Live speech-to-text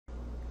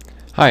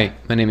Hi,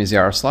 my name is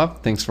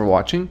Yaroslav. Thanks for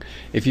watching.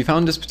 If you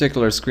found this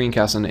particular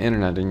screencast on the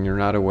internet and you're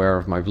not aware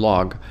of my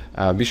blog,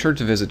 be sure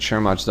to visit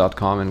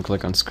sharemuch.com and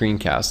click on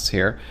screencasts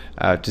here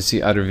to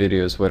see other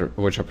videos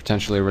which are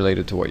potentially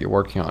related to what you're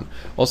working on.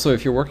 Also,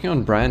 if you're working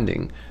on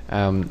branding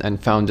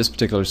and found this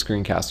particular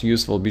screencast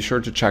useful, be sure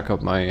to check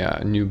out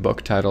my new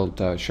book titled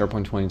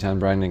SharePoint 2010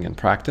 Branding and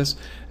Practice,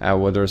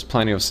 where there's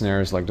plenty of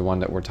scenarios like the one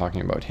that we're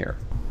talking about here.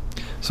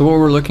 So what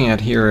we're looking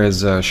at here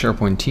is a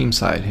SharePoint team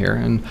site here,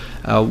 and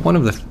one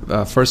of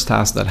the first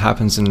tasks that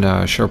happens in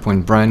the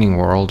SharePoint branding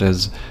world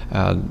is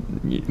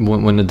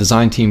when the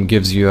design team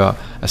gives you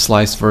a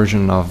sliced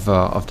version of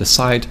the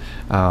site,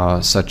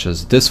 such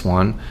as this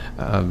one.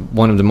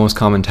 One of the most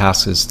common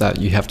tasks is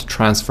that you have to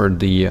transfer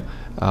the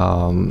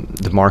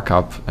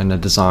markup and the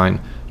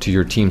design to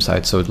your team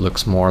site, so it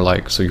looks more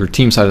like, so your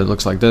team site that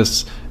looks like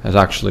this is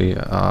actually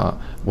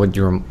what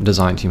your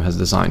design team has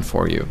designed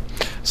for you.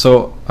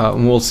 So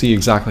we'll see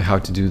exactly how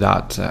to do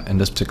that in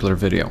this particular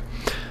video.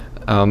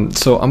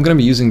 So I'm going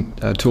to be using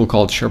a tool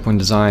called SharePoint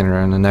Designer,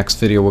 and in the next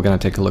video we're going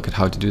to take a look at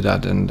how to do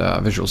that in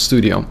Visual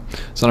Studio.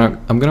 So now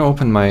I'm going to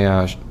open my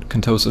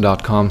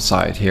contoso.com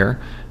site here.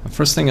 The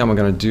first thing I'm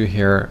going to do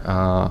here,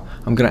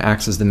 I'm going to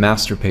access the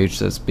master page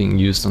that's being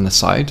used on the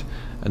site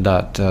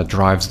that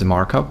drives the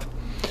markup,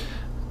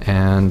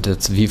 and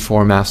it's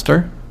v4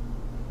 master.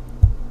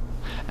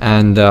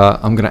 And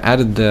I'm going to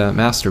add the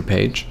master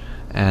page,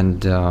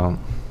 and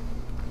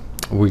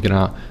we're going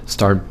to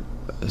start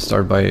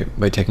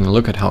by taking a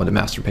look at how the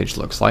master page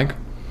looks like.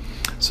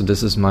 So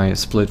this is my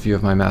split view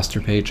of my master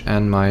page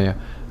and my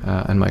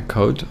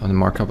code on the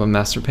markup of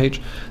master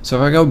page. So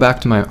if I go back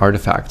to my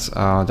artifacts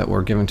that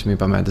were given to me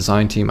by my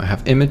design team, I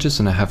have images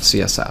and I have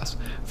CSS.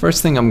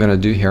 First thing I'm going to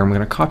do here, I'm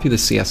going to copy the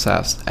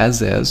CSS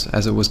as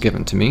it was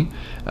given to me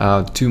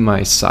to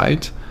my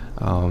site.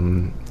 So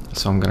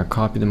I'm going to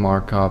copy the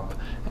markup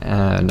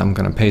and I'm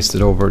going to paste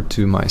it over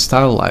to my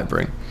style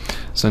library.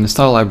 So in the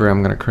style library,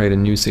 I'm going to create a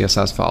new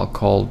CSS file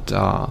called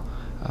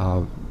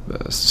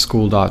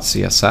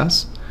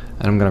school.css,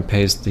 and I'm going to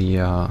paste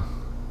the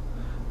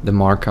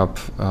markup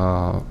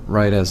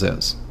right as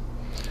is.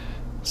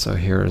 So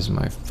here's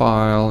my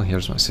file,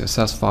 here's my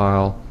CSS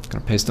file. I'm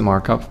going to paste the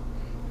markup.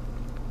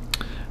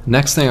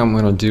 Next thing I'm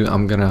going to do,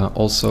 I'm going to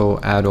also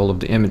add all of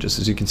the images.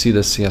 As you can see,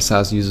 this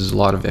CSS uses a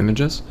lot of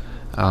images.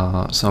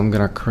 So I'm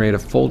going to create a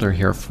folder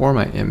here for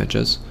my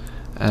images,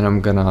 and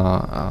I'm going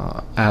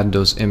to add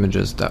those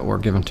images that were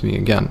given to me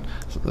again,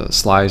 the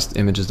sliced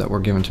images that were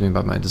given to me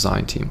by my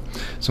design team.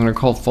 So I'm going to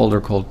call folder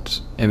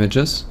called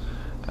images,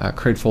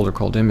 create folder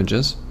called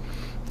images,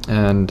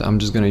 and I'm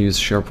just going to use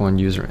SharePoint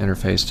user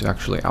interface to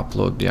actually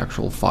upload the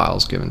actual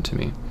files given to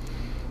me.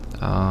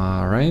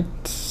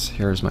 Alright,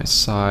 here's my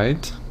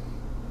site,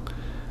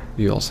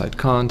 view all site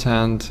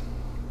content,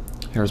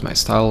 here's my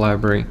style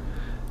library.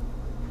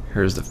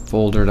 Here's the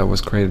folder that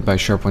was created by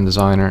SharePoint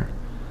Designer,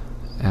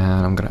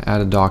 and I'm going to add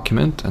a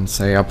document and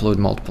say upload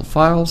multiple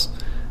files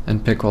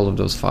and pick all of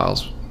those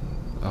files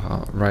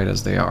right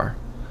as they are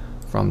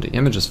from the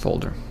images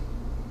folder.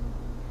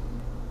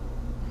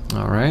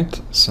 Alright,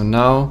 so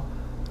now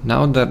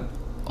that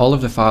all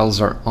of the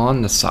files are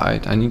on the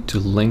site, I need to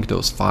link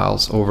those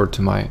files over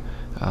to my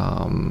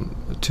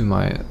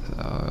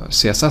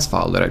CSS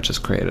file that I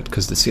just created,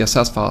 because the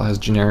CSS file has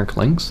generic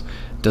links.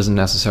 It doesn't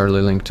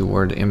necessarily link to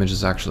where the image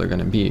is actually going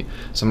to be.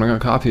 So I'm going to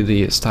copy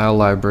the style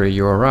library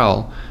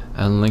URL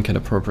and link it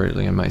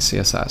appropriately in my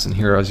CSS. And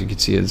here, as you can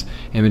see, is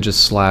images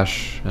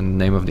slash and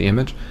name of the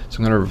image. So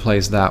I'm going to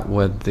replace that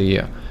with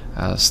the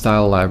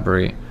style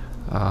library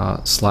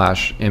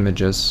slash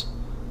images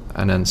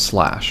and then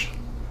slash.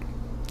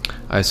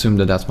 I assume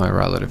that that's my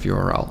relative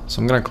URL.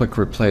 So I'm going to click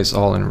replace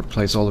all and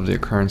replace all of the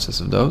occurrences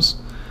of those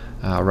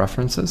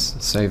references,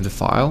 save the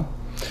file.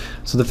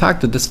 So the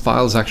fact that this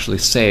file is actually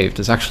saved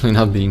is actually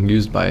not being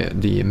used by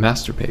the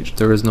master page.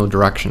 There is no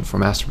direction for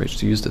master page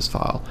to use this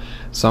file.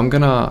 So I'm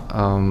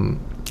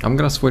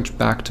gonna switch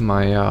back to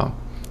my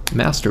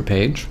master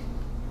page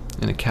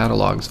in the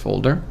catalogs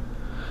folder,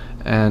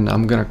 and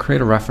I'm gonna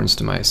create a reference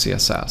to my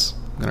CSS.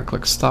 I'm gonna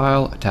click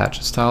style, attach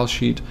a style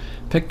sheet,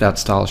 pick that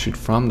style sheet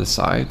from the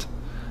site,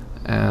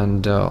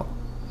 and the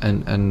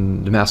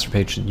master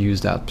page should use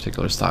that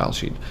particular style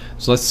sheet.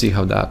 So let's see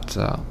how that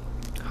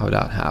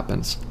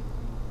happens.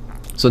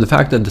 So the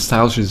fact that the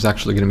style sheet is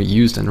actually going to be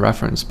used and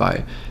referenced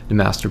by the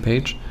master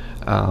page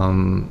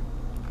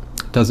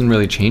doesn't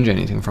really change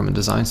anything from a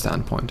design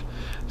standpoint.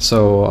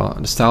 So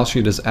the style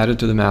sheet is added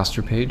to the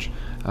master page.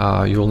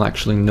 You'll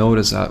actually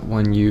notice that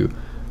when you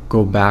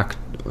go back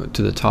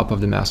to the top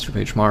of the master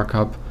page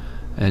markup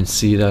and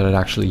see that it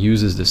actually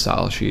uses the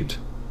style sheet.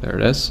 There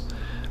it is.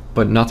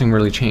 But nothing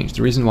really changed.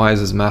 The reason why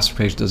is the master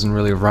page doesn't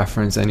really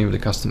reference any of the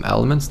custom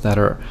elements that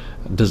are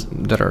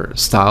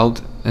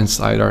styled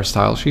inside our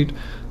style sheet.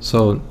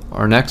 So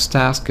our next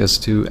task is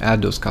to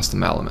add those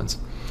custom elements.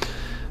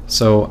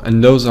 So,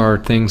 and those are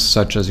things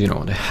such as, you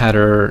know, the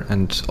header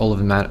and all of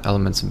the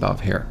elements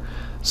above here.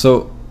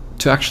 So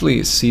to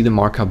actually see the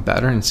markup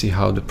better and see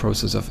how the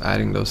process of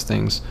adding those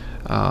things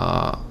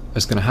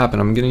is going to happen,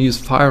 I'm going to use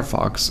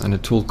Firefox and a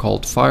tool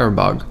called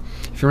Firebug.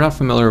 If If you're not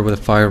familiar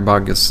with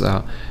Firebug, is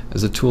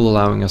a tool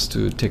allowing us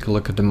to take a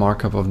look at the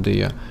markup of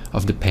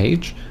the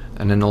page,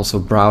 and then also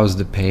browse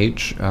the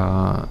page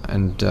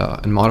and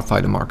modify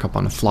the markup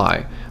on the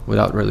fly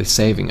without really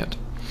saving it.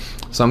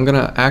 So I'm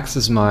gonna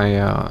access my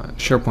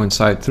SharePoint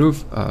site through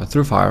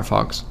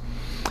Firefox.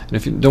 And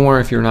if you don't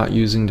worry if you're not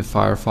using the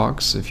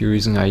Firefox, if you're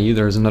using IE,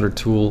 there's another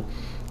tool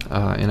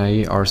in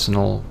IE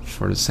Arsenal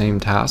for the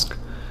same task.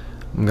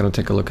 I'm going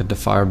to take a look at the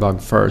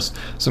Firebug first.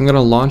 So I'm going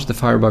to launch the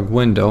Firebug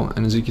window,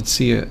 and as you can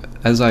see,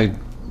 as I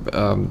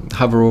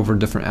hover over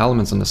different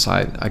elements on the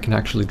site, I can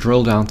actually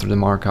drill down through the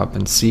markup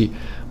and see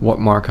what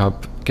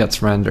markup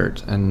gets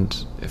rendered.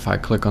 And if I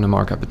click on the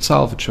markup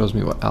itself, it shows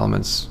me what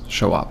elements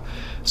show up.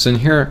 So in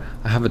here,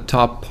 I have a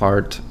top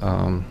part,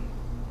 and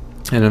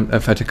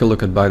if I take a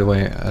look at, by the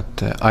way,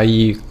 at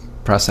IE,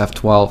 press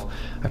F12,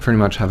 I pretty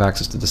much have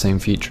access to the same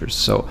features.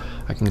 So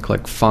I can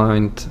click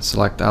Find,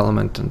 Select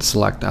Element, and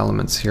select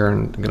elements here,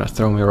 and it's going to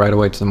throw me right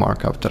away to the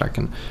markup that I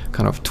can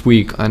kind of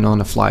tweak and on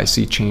the fly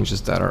see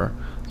changes that are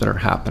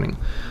happening.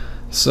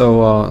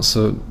 So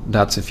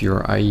that's if you're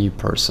an IE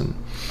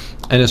person,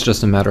 and it's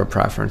just a matter of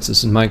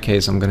preferences. In my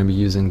case, I'm going to be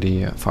using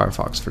the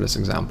Firefox for this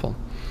example.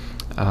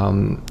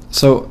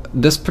 So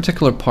this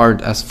particular part,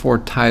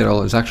 S4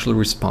 title, is actually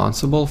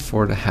responsible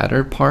for the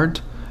header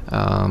part.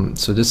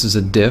 So this is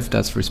a div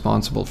that's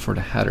responsible for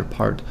the header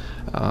part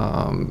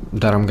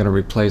that I'm going to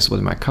replace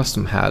with my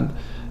custom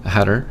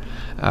header.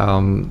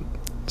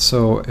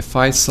 So if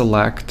I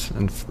select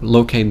and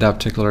locate that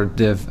particular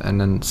div and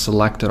then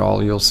select it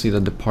all, you'll see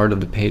that the part of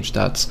the page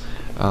that's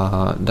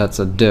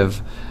a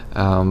div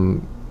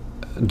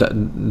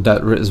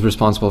that is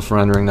responsible for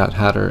rendering that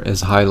header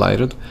is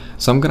highlighted.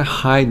 So I'm going to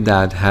hide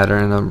that header,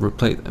 and I'm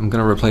going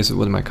to replace it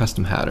with my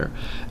custom header.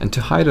 And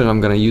to hide it,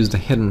 I'm going to use the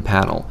hidden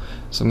panel.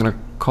 So I'm going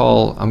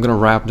to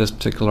wrap this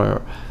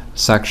particular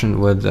section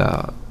with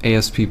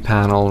ASP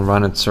panel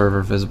run at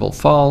server visible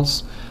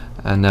false,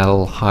 and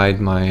that'll hide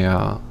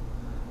my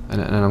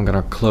and I'm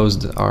going to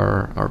close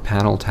our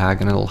panel tag,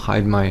 and it'll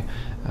hide my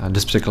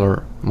this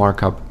particular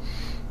markup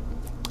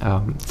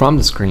from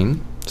the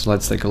screen. So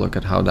let's take a look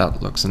at how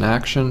that looks in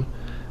action.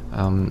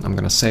 I'm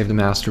going to save the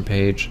master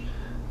page,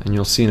 and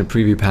you'll see in the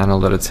preview panel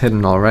that it's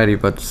hidden already,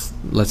 but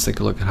let's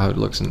take a look at how it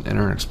looks in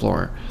Internet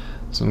Explorer.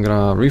 So I'm going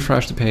to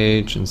refresh the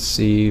page and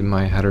see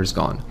my header's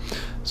gone.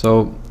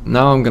 So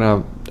now I'm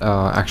going to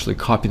actually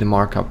copy the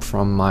markup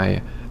from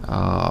my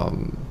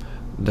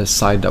the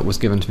site that was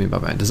given to me by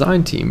my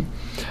design team,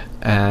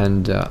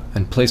 and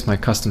place my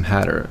custom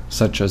header,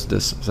 such as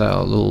this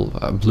little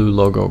blue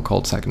logo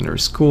called secondary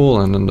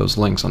school, and then those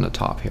links on the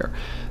top here.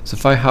 So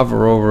if I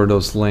hover over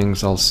those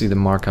links, I'll see the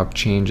markup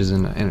changes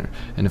in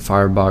the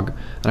Firebug,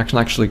 and I can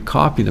actually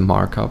copy the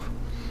markup.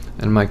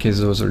 And in my case,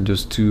 those are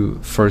those two,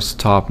 first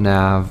top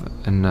nav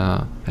and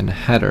the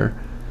header,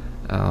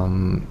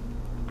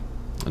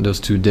 those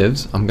two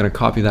divs. I'm going to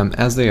copy them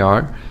as they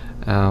are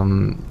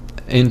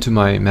into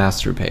my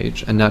master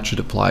page, and that should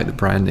apply the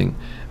branding,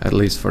 at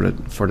least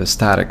for the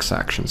static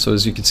section. So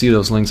as you can see,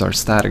 those links are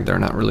static; they're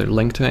not really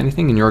linked to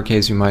anything. In your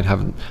case, you might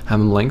have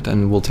them linked,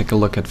 and we'll take a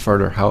look at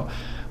further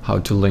how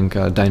to link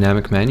a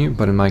dynamic menu.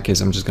 But in my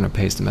case, I'm just going to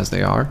paste them as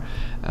they are,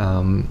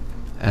 and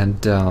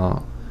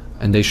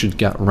they should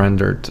get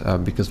rendered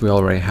because we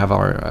already have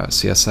our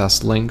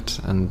CSS linked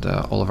and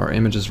all of our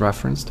images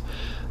referenced.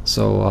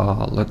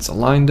 So let's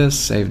align this,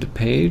 save the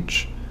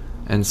page,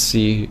 and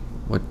see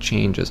what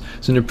changes.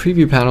 So in the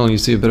preview panel, you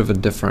see a bit of a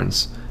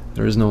difference.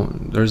 There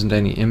isn't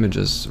any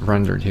images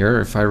rendered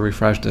here. If I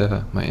refresh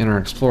my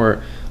Internet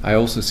Explorer, I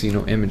also see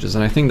no images,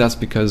 and I think that's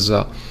because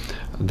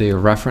the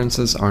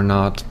references are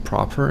not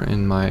proper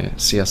in my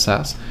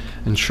CSS.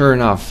 And sure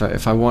enough,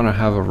 if I want to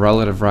have a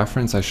relative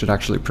reference, I should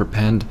actually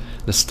prepend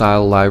the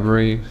style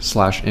library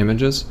 /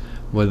 images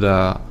with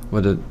a ..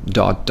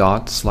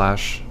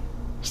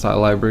 / style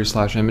library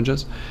 /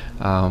 images,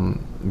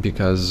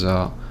 because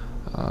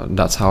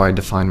that's how I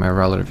define my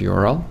relative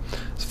URL.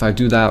 So if I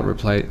do that,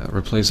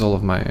 replace all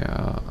of my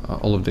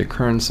all of the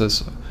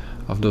occurrences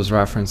of those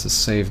references,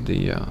 save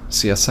the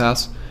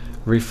CSS,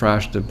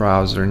 refresh the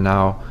browser,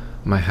 now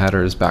my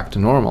header is back to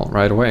normal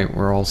right away.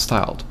 We're all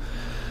styled.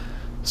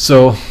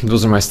 So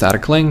those are my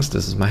static links.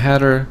 This is my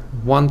header.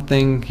 One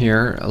thing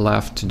here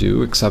left to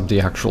do, except the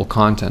actual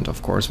content,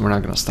 of course, we're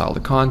not going to style the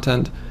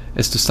content,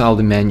 is to style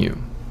the menu,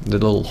 the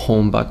little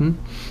home button.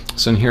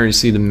 So in here you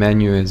see the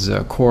menu is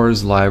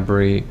course,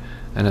 library,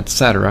 and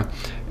etc.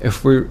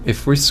 If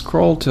we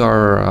scroll to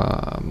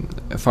our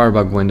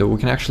Firebug window, we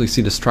can actually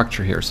see the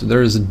structure here. So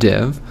there is a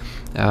div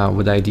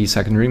with ID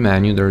secondary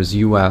menu. There is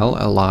UL,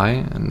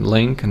 LI, and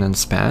link, and then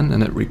span,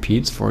 and it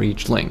repeats for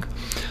each link.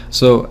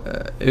 So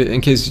in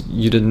case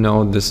you didn't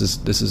know, this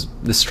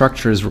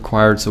structure is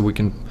required so we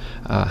can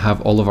have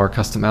all of our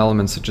custom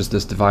elements, such as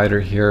this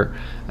divider here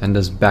and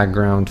this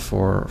background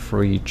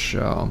for each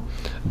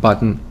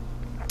button,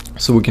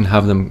 so we can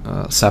have them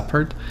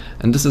separate.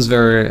 And this is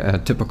very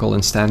typical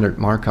in standard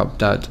markup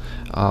that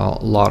a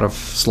lot of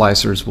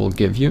slicers will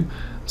give you.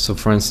 So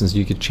for instance,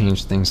 you could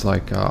change things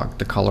like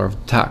the color of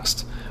the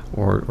text,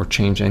 or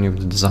change any of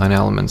the design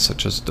elements,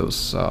 such as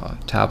those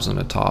tabs on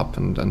the top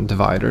and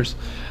dividers.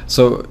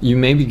 So you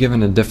may be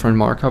given a different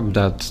markup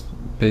that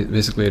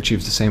basically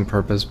achieves the same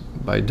purpose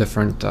by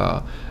different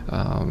kind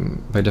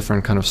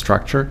of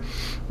structure.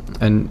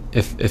 And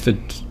if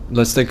it,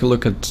 let's take a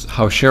look at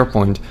how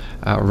SharePoint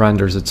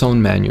renders its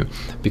own menu,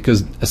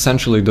 because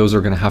essentially those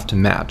are going to have to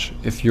match.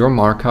 If your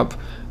markup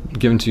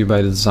given to you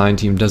by the design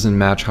team doesn't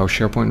match how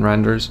SharePoint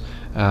renders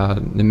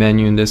the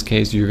menu, in this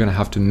case, you're going to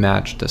have to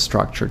match the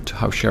structure to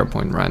how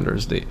SharePoint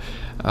renders the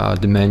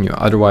menu.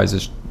 Otherwise,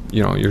 it's,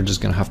 you're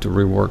just going to have to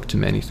rework too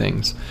many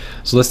things.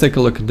 So let's take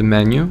a look at the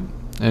menu.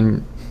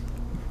 And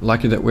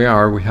lucky that we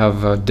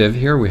have a div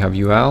here. We have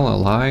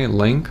UL, li,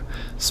 link,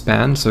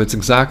 span. So it's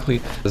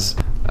exactly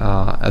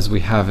as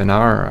we have in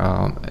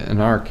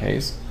our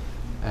case.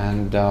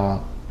 And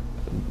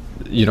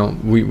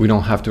we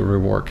don't have to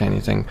rework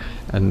anything,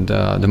 and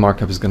the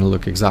markup is going to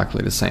look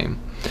exactly the same.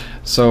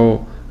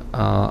 So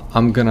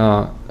I'm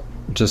gonna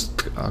just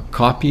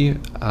copy.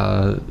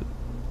 I'm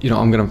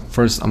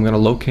gonna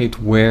locate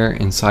where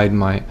inside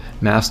my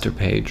master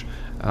page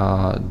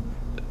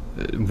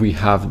we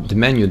have the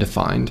menu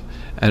defined,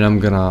 and I'm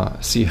gonna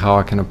see how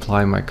I can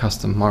apply my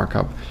custom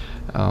markup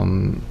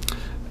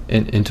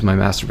into my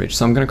master page.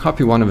 So I'm gonna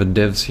copy one of the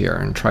divs here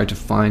and try to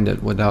find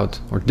it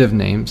without, or div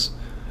names,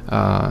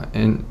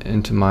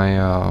 into my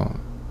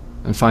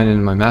and find it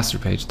in my master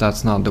page.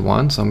 That's not the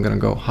one, so I'm gonna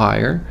go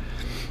higher,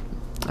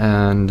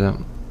 and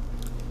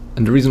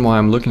the reason why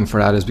I'm looking for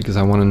that is because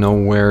I want to know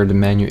where the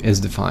menu is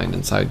defined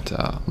inside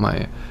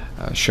my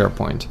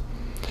SharePoint.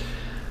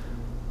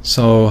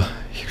 So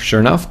sure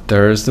enough,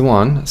 there's the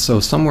one. So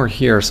somewhere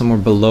here, somewhere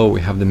below,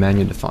 we have the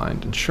menu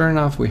defined, and sure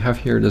enough, we have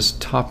here this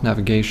top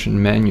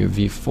navigation menu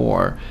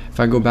v4. If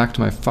I go back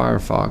to my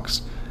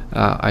Firefox,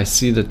 I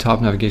see the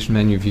top navigation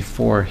menu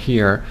v4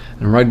 here,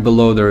 and right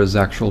below there is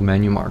actual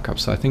menu markup.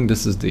 So I think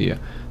this is the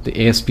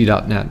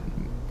ASP.NET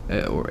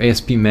or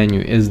ASP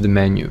menu is the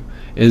menu,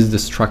 is the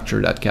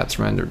structure that gets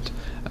rendered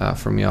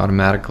for me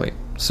automatically.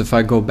 So if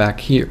I go back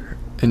here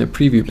in the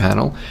preview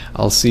panel,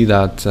 I'll see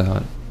that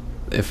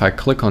if I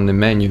click on the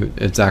menu,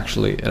 it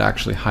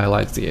actually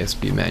highlights the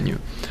ASP menu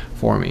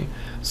for me.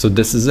 So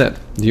this is it.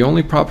 The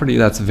only property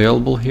that's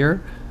available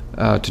here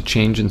to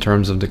change in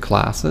terms of the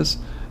classes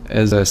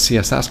is a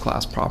CSS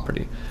class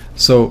property.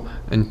 So,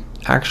 and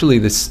actually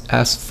this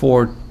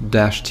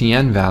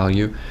S4-TN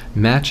value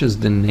matches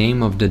the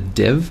name of the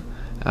div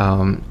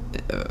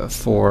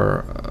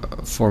for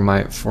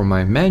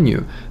my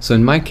menu. So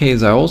in my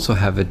case, I also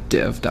have a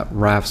div that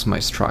wraps my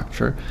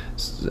structure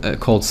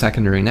called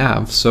secondary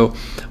nav. So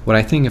what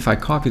I think, if I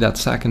copy that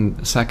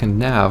second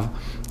nav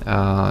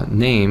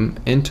name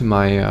into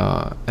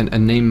my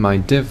and name my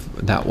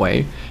div that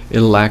way,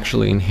 it'll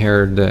actually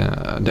inherit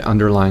the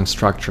underlying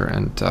structure,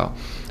 and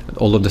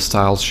all of the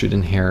styles should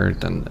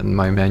inherit, and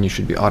my menu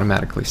should be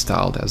automatically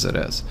styled as it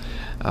is.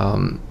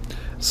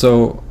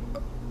 So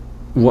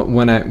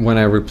when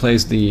I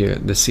replace the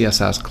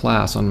CSS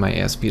class on my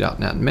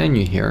ASP.NET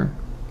menu here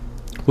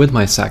with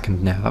my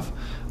second nav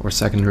or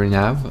secondary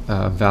nav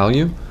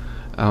value,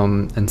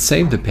 and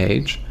save the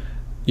page,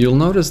 you'll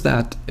notice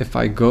that if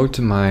I go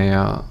to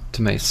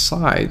my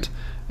site,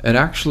 it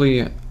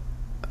actually,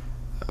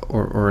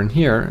 or in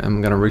here, I'm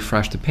going to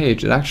refresh the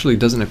page, it actually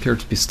doesn't appear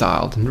to be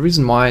styled. And the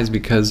reason why is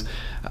because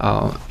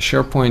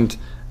SharePoint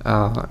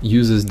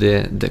uses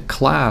the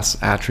class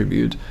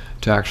attribute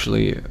to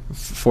actually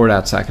for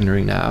that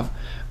secondary nav,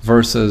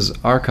 versus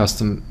our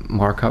custom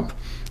markup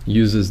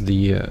uses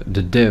the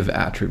div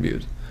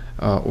attribute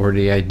or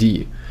the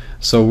ID.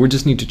 So we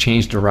just need to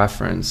change the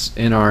reference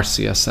in our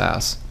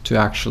CSS to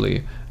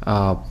actually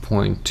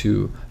point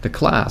to the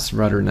class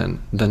rather than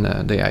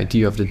the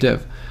ID of the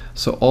div.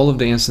 So all of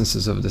the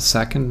instances of the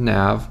second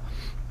nav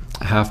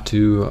have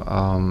to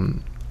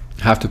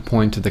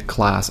point to the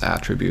class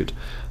attribute.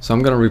 So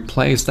I'm going to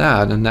replace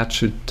that, and that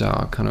should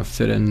kind of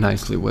fit in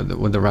nicely with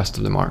the rest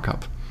of the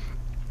markup.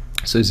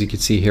 So as you can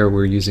see here,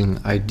 we're using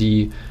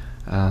ID,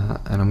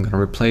 and I'm going to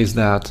replace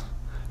that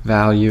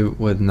value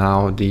with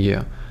now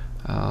the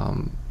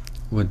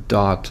with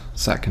dot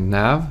second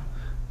nav,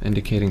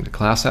 indicating the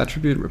class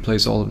attribute.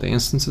 Replace all of the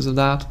instances of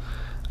that,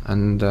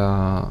 and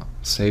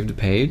save the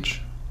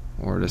page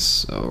or the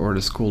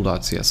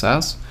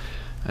school.css.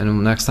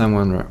 And next time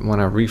when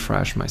I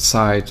refresh my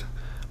site,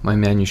 my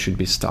menu should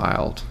be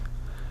styled.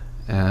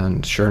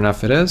 And sure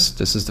enough, it is.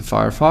 This is the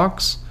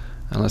Firefox,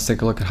 and let's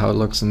take a look at how it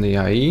looks in the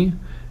IE.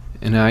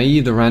 In IE,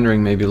 the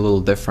rendering may be a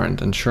little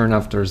different, and sure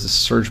enough, there's this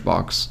search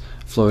box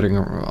floating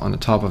on the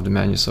top of the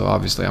menu, so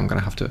obviously I'm going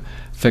to have to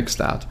fix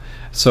that.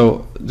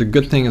 So the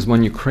good thing is,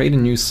 when you create a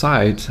new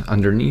site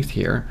underneath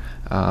here,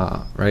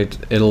 right,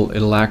 it'll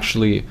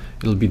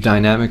be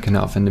dynamic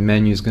enough, and the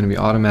menu is going to be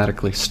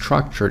automatically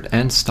structured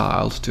and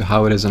styled to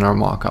how it is in our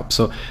mockup.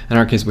 So in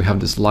our case, we have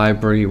this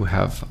library, we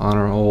have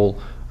honor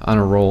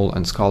roll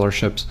and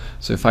scholarships.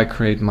 So if I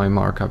create my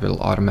markup,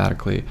 it'll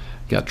automatically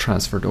get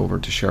transferred over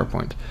to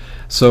SharePoint.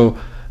 So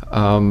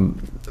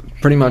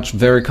Pretty much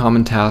very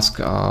common task,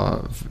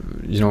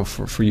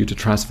 for you to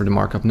transfer the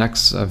markup.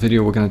 Next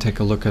video, we're going to take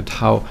a look at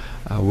how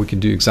we could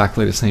do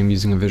exactly the same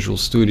using a Visual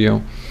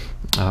Studio,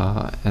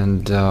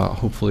 and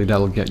hopefully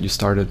that'll get you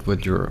started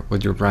with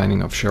your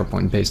branding of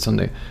SharePoint based on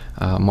the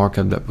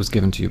markup that was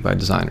given to you by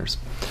designers.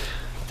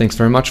 Thanks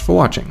very much for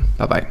watching.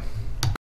 Bye bye.